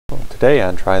Today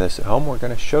on Try This at Home, we're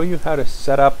going to show you how to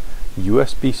set up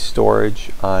USB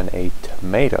storage on a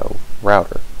Tomato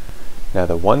router. Now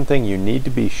the one thing you need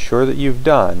to be sure that you've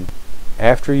done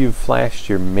after you've flashed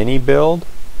your mini build,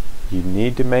 you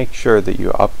need to make sure that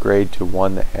you upgrade to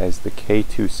one that has the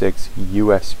K26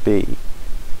 USB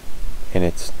in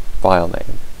its file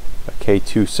name. A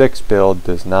K26 build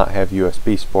does not have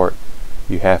USB support.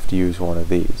 You have to use one of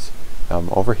these.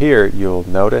 Over here you'll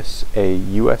notice a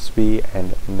USB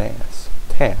and NAS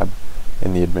tab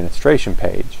in the administration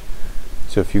page.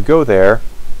 So if you go there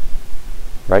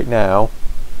right now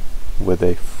with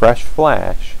a fresh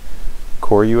flash,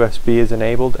 Core USB is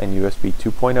enabled and USB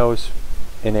 2.0 is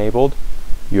enabled.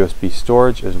 USB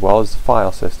storage as well as the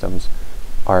file systems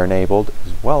are enabled,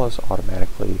 as well as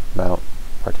automatically mount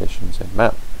partitions and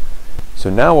mount. So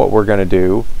now what we're going to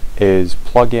do is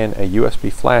plug in a USB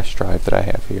flash drive that I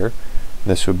have here.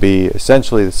 This would be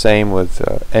essentially the same with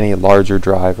any larger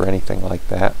drive or anything like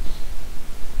that.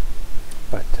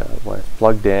 But when it's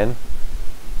plugged in,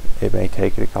 it may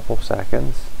take it a couple of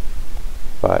seconds,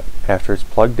 but after it's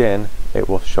plugged in, it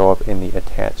will show up in the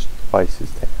Attached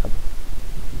Devices tab.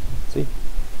 See?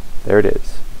 There it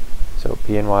is. So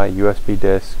PNY, USB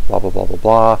disk, blah blah blah blah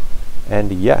blah,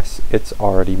 and yes, it's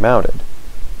already mounted.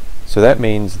 So that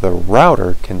means the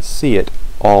router can see it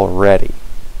already.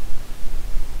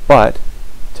 But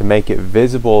to make it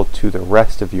visible to the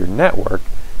rest of your network,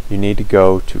 you need to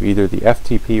go to either the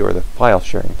FTP or the File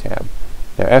Sharing tab.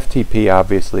 Now FTP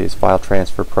obviously is File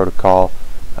Transfer Protocol.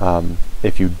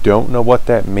 If you don't know what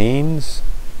that means,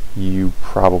 you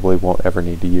probably won't ever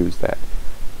need to use that.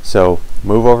 So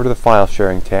move over to the File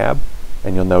Sharing tab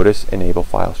and you'll notice Enable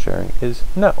File Sharing is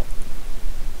No.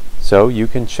 So you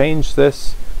can change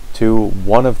this to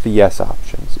one of the yes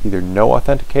options, either no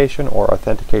authentication or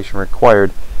authentication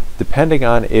required, depending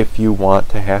on if you want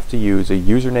to have to use a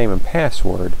username and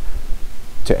password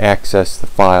to access the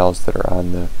files that are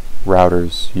on the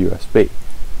router's USB.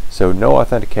 So no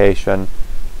authentication.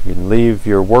 You can leave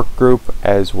your work group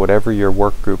as whatever your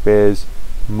work group is.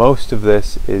 Most of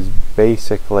this is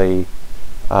basically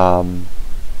automated.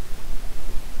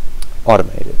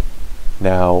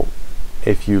 Now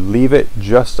if you leave it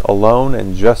just alone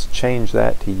and just change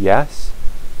that to yes,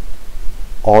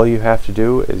 all you have to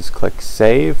do is click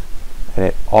Save, and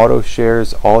it auto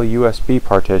shares all USB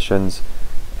partitions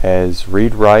as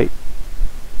read-write.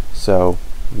 So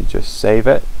you just save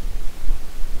it,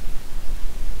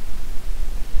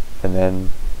 and then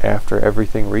after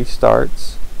everything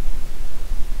restarts,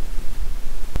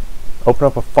 open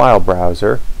up a file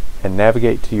browser and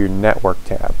navigate to your Network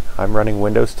tab. I'm running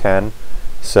Windows 10,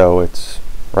 so it's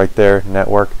right there,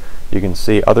 Network. You can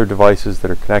see other devices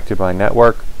that are connected to my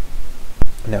network.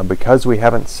 Now because we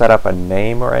haven't set up a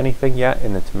name or anything yet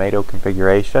in the Tomato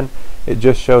configuration, it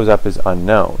just shows up as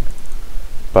unknown.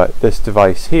 But this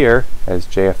device here has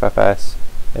JFFS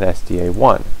and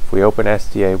SDA1. If we open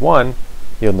SDA1,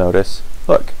 you'll notice,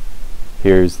 look,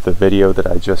 here's the video that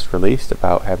I just released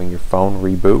about having your phone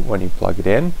reboot when you plug it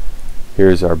in.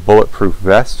 Here's our bulletproof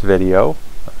vest video,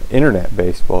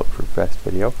 internet-based bulletproof vest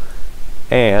video,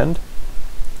 and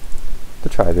the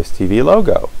trythistv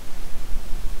logo.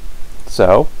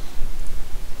 So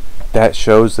that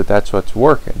shows that that's what's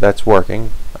working. That's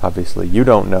working. Obviously you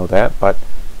don't know that, but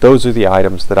those are the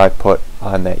items that I put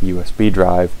on that USB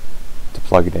drive to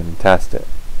plug it in and test it.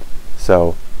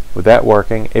 So with that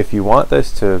working, if you want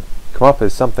this to come up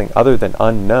as something other than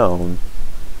unknown,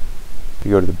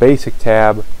 you go to the Basic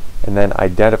tab and then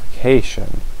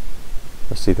Identification.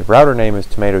 You'll see the router name is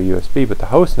Tomato USB, but the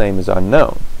host name is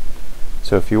unknown.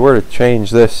 So if you were to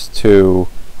change this to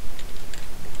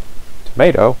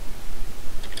Tomato,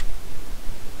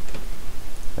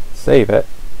 save it.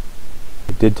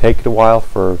 It did take it a while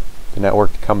for the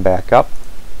network to come back up,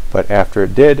 but after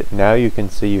it did, now you can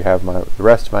see you have the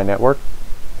rest of my network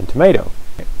in Tomato.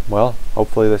 Well,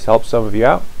 hopefully this helps some of you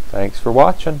out. Thanks for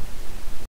watching.